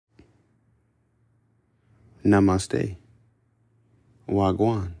Namaste.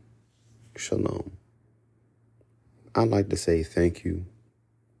 Wagwan. Shalom. I'd like to say thank you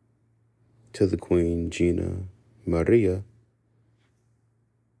to the Queen Gina Maria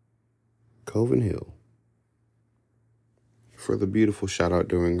Covenhill for the beautiful shout out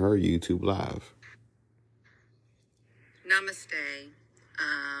during her YouTube live. Namaste.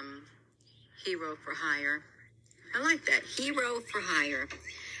 Hero for hire. I like that. Hero for hire.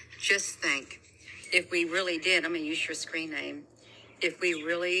 Just think, if we really did, I'm going to use your screen name, if we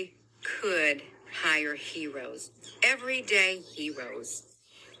really could hire heroes, everyday heroes,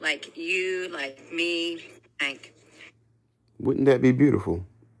 like you, like me, think. Wouldn't that be beautiful?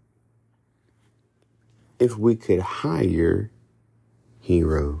 If we could hire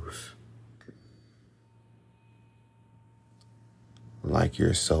heroes like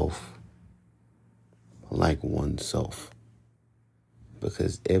yourself, like oneself,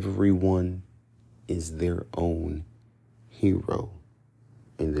 because everyone is their own hero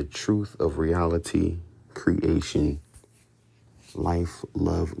in the truth of reality, creation, life,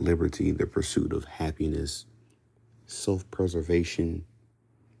 love, liberty, the pursuit of happiness, self-preservation,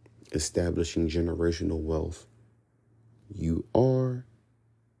 establishing generational wealth. You are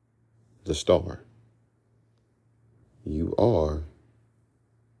the star. You are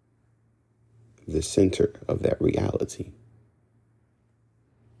the center of that reality.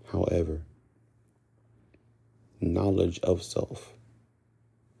 However, knowledge of self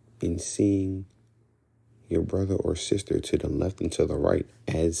and seeing your brother or sister to the left and to the right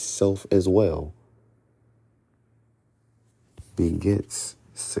as self as well begets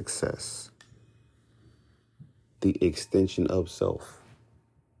success. The extension of self.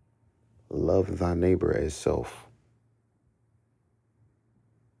 Love thy neighbor as self.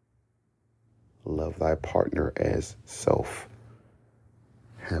 Love thy partner as self.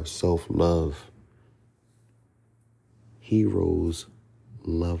 Have self-love. Heroes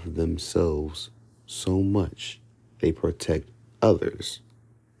love themselves so much they protect others.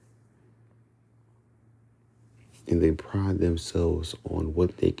 And they pride themselves on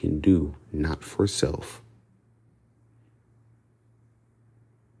what they can do, not for self,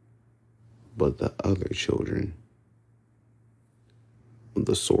 but the other children of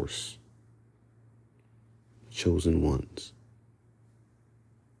the source. Chosen ones.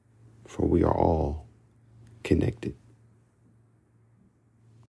 For we are all connected.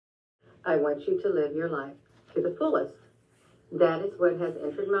 I want you to live your life to the fullest. That is what has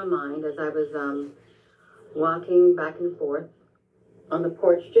entered my mind as I was walking back and forth on the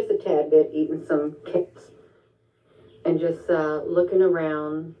porch just a tad bit, eating some cakes, and just looking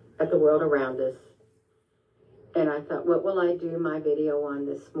around at the world around us. And I thought, what will I do my video on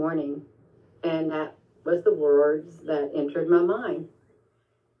this morning? And that was the words that entered my mind.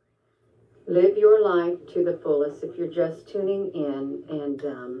 Live your life to the fullest. If you're just tuning in,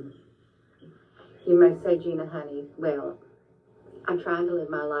 and you may say, Gina, honey, well, I'm trying to live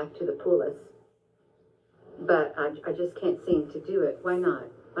my life to the fullest, but I just can't seem to do it. Why not?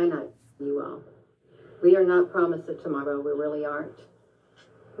 Why not, you all? We are not promised a tomorrow. We really aren't.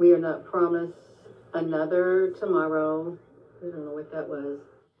 We are not promised another tomorrow. I don't know what that was.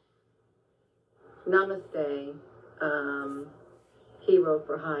 Namaste. Hero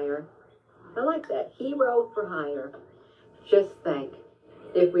for hire. I like that. Hero for hire. Just think,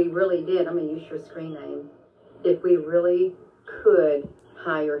 if we really did, I'm going to use your screen name, if we really could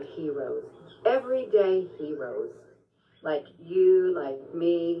hire heroes, everyday heroes, like you, like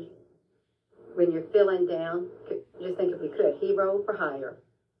me, when you're feeling down, just think if we could. Hero for hire.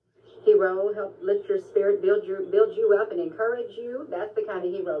 Hero, help lift your spirit, build you up and encourage you. That's the kind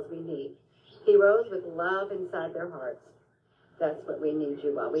of heroes we need. Heroes with love inside their hearts. That's what we need,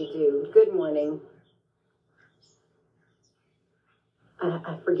 you all. We do. Good morning.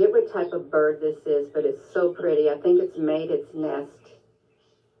 I forget what type of bird this is, but it's so pretty. I think it's made its nest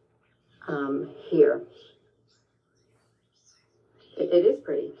here. It is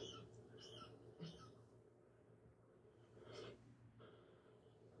pretty.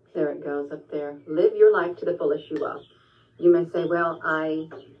 There it goes up there. Live your life to the fullest, you all. You may say, well,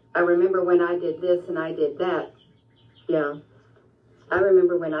 I remember when I did this and I did that. Yeah. I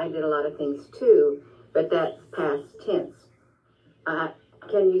remember when I did a lot of things too, but that's past tense.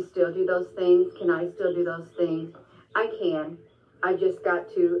 Can you still do those things? Can I still do those things? I can. I just got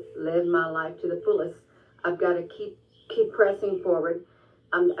to live my life to the fullest. I've got to keep pressing forward.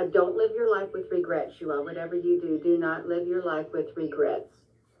 Don't live your life with regrets, you all. Whatever you do, do not live your life with regrets.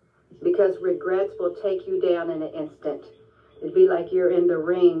 Because regrets will take you down in an instant. It'd be like you're in the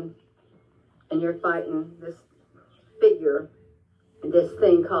ring and you're fighting this figure, this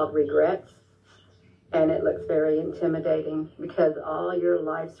thing called regrets. And it looks very intimidating because all your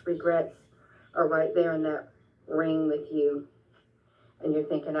life's regrets are right there in that ring with you. And you're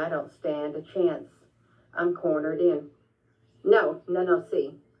thinking, I don't stand a chance. I'm cornered in. No,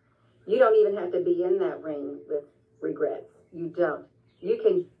 see. You don't even have to be in that ring with regrets. You don't. You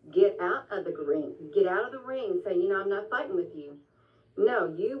can get out of the ring. Get out of the ring. Say, I'm not fighting with you.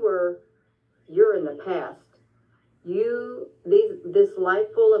 No, you're in the past. This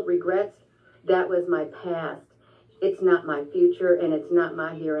life full of regrets, that was my past. It's not my future, and it's not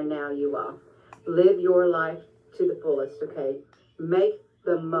my here and now, you all. Live your life to the fullest, okay? Make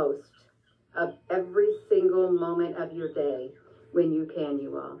the most of every single moment of your day when you can,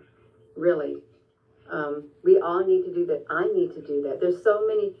 you all. Really. We all need to do that. I need to do that. There's so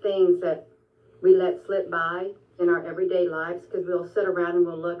many things that we let slip by in our everyday lives because we'll sit around and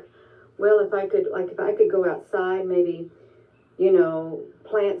we'll look, well, if I could go outside, maybe,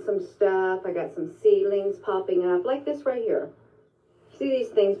 plant some stuff. I got some seedlings popping up like this right here. See these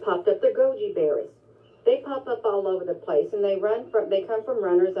things popped up? They're goji berries. They pop up all over the place, and they come from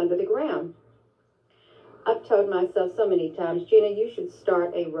runners under the ground. I've told myself so many times, Gina, you should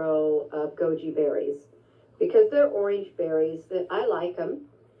start a row of goji berries because they're orange berries. That I like them,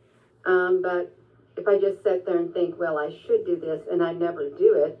 but if I just sit there and think, well, I should do this, and I never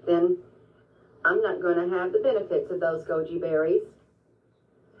do it, then I'm not going to have the benefits of those goji berries.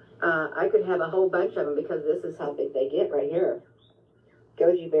 I could have a whole bunch of them because this is how big they get right here.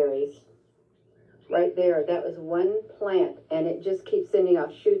 Goji berries. Right there. That was one plant, and it just keeps sending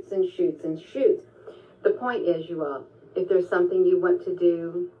off shoots and shoots and shoots. The point is, you all, if there's something you want to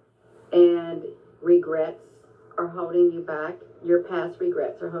do and regrets are holding you back, your past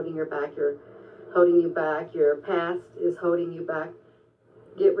regrets are holding you back, your past is holding you back,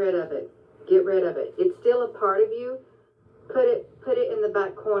 get rid of it. Get rid of it. It's still a part of you. Put it in the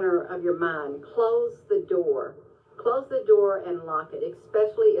back corner of your mind. Close the door. Close the door and lock it,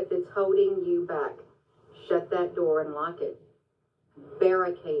 especially if it's holding you back. Shut that door and lock it.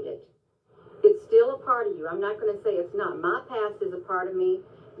 Barricade it. It's still a part of you. I'm not going to say it's not. My past is a part of me.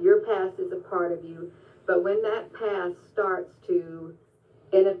 Your past is a part of you. But when that past starts to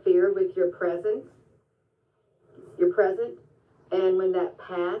interfere with your present, and when that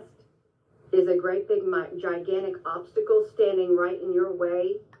past is a great big gigantic obstacle standing right in your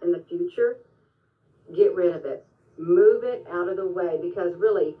way in the future, get rid of it. Move it out of the way, because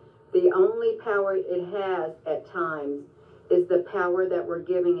really the only power it has at times is the power that we're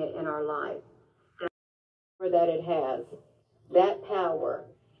giving it in our life. That it has, that power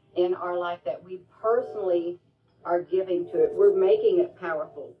in our life that we personally are giving to it. We're making it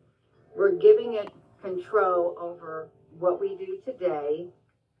powerful. We're giving it control over what we do today,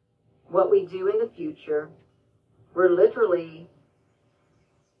 what we do in the future. We're literally,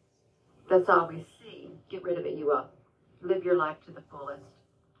 that's all we see. Get rid of it, you all. Live your life to the fullest.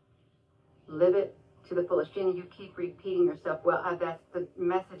 Live it to the fullest. Jenny, you keep repeating yourself. Well, that's the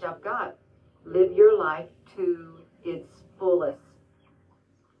message I've got. Live your life to its fullest.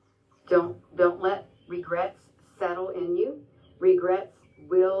 Don't let regrets settle in you. Regrets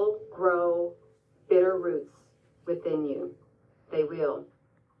will grow bitter roots within you. They will.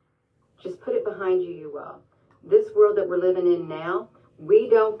 Just put it behind you, you will. This world that we're living in now, we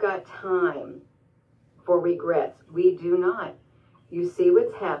don't got time for regrets. We do not. You see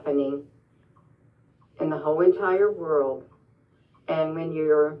what's happening in the whole entire world. And when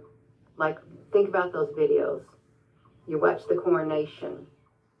you're like, think about those videos. You watch the coronation.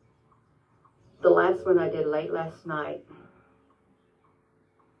 The last one I did late last night.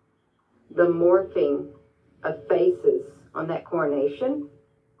 The morphing of faces on that coronation.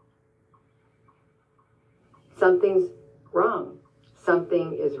 Something's wrong.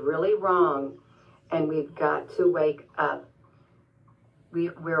 Something is really wrong, and we've got to wake up.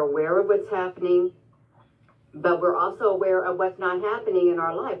 We're aware of what's happening, but we're also aware of what's not happening in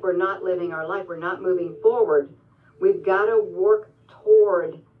our life. We're not living our life. We're not moving forward. We've got to work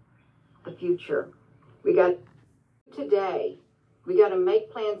toward the future. We got today. We got to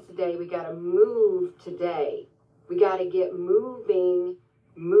make plans today. We got to move today. We got to get moving.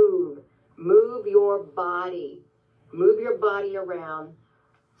 Move your body. Move your body around.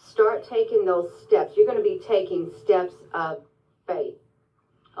 Start taking those steps. You're going to be taking steps of faith.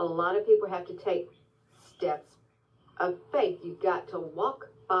 A lot of people have to take steps of faith. You've got to walk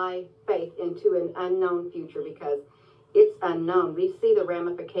by faith into an unknown future, because it's unknown. We see the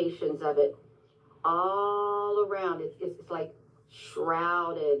ramifications of it all around. It's like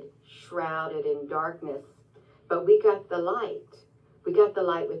shrouded in darkness. But we got the light. We got the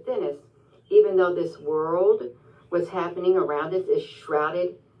light within us. Even though this world, what's happening around us, is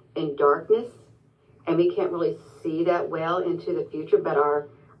shrouded in darkness, And we can't really see that well into the future, but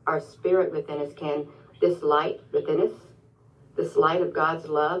our spirit within us can. This light within us, this light of God's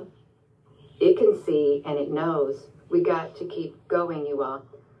love, it can see and it knows. We got to keep going, you all.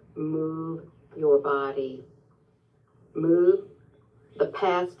 Move your body. Move the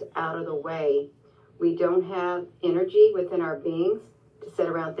past out of the way. We don't have energy within our beings to sit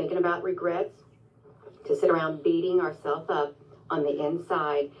around thinking about regrets, to sit around beating ourselves up on the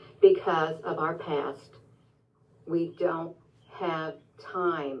inside because of our past. We don't have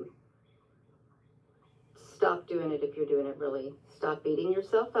time. Stop doing it if you're doing it really. Stop beating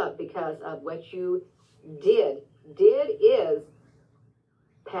yourself up because of what you did. Did is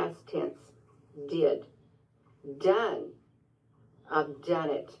past tense. Did. Done. I've done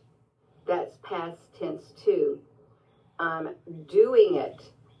it. That's past tense too. Doing it.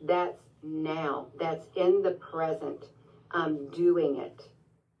 That's now. That's in the present. I'm doing it.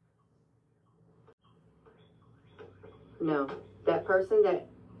 No. That person that,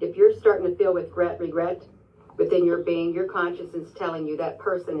 if you're starting to feel with regret within your being, your consciousness is telling you that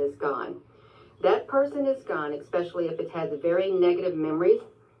person is gone. That person is gone, especially if it has very negative memories.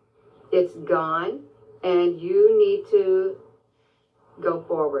 It's gone, and you need to go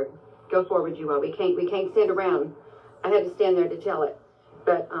forward. Go forward, you all. We can't stand around. I had to stand there to tell it.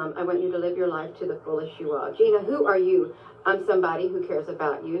 But I want you to live your life to the fullest, you all. Gina, who are you? I'm somebody who cares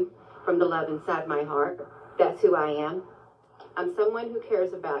about you from the love inside my heart. That's who I am. I'm someone who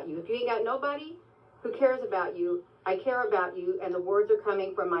cares about you. If you ain't got nobody who cares about you, I care about you, and the words are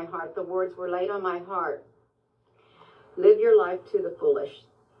coming from my heart. The words were laid on my heart. Live your life to the fullest.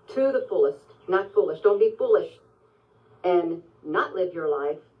 To the fullest, not foolish. Don't be foolish and not live your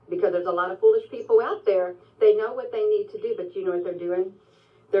life, because there's a lot of foolish people out there. They know what they need to do, but you know what they're doing?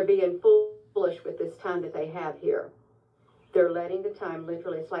 They're being foolish with this time that they have here. They're letting the time,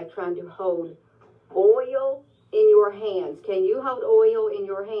 literally, it's like trying to hold oil in your hands. Can you hold oil in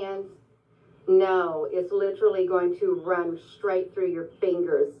your hands? No, it's literally going to run straight through your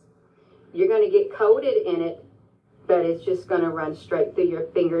fingers. You're going to get coated in it, but it's just going to run straight through your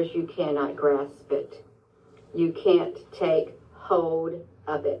fingers. You cannot grasp it. You can't take hold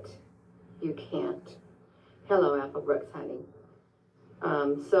of it. You can't. Hello, Apple Brooks, honey.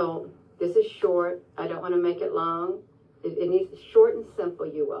 So this is short. I don't want to make it long. It needs short and simple,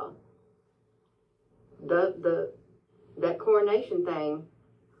 you all. That coronation thing,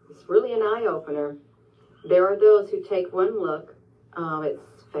 it's really an eye-opener. There are those who take one look. Oh,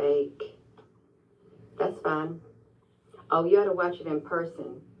 it's fake. That's fine. Oh, you ought to watch it in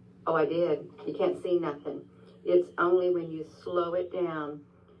person. Oh, I did. You can't see nothing. It's only when you slow it down,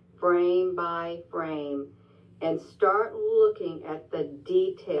 frame by frame, and start looking at the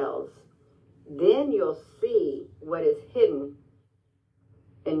details. Then you'll see what is hidden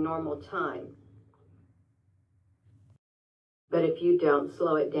in normal time. But if you don't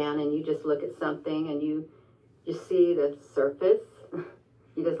slow it down and you just look at something and you see the surface,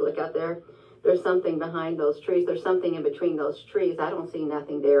 you just look out there, there's something behind those trees. There's something in between those trees. I don't see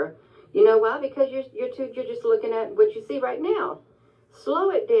nothing there. You know why? Because you're just looking at what you see right now. Slow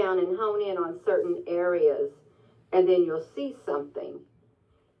it down and hone in on certain areas, and then you'll see something.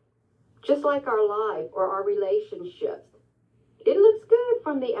 Just like our life or our relationships. It looks good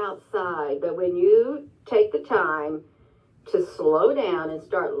from the outside, but when you take the time to slow down and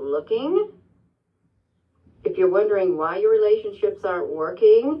start looking, if you're wondering why your relationships aren't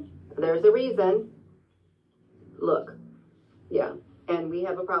working, there's a reason. Look. Yeah. And we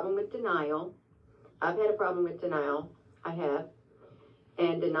have a problem with denial. I've had a problem with denial. I have.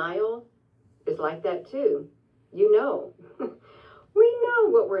 And denial is like that too. You know. We know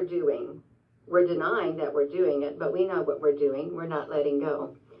what we're doing. We're denying that we're doing it, but we know what we're doing. We're not letting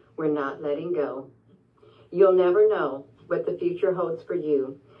go. We're not letting go. You'll never know what the future holds for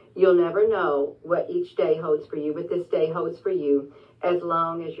you. You'll never know what each day holds for you, what this day holds for you, as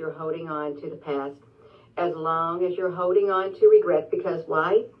long as you're holding on to the past, as long as you're holding on to regret. Because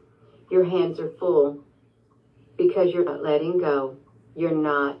why? Your hands are full. Because you're not letting go. You're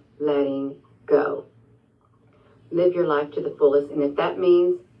not letting go. Live your life to the fullest. And if that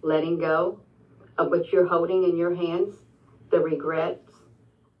means letting go of what you're holding in your hands, the regrets,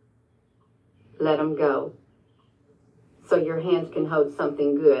 let them go. So your hands can hold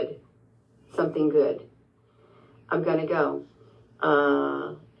something good. Something good. I'm going to go.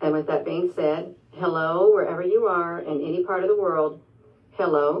 And with that being said, hello, wherever you are in any part of the world.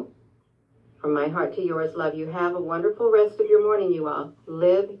 Hello. From my heart to yours, love you. Have a wonderful rest of your morning, you all.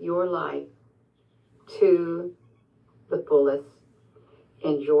 Live your life to the fullest.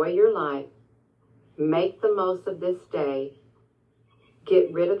 Enjoy your life. Make the most of this day.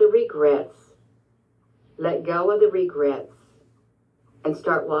 Get rid of the regrets. Let go of the regrets and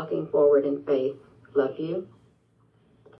start walking forward in faith. Love you.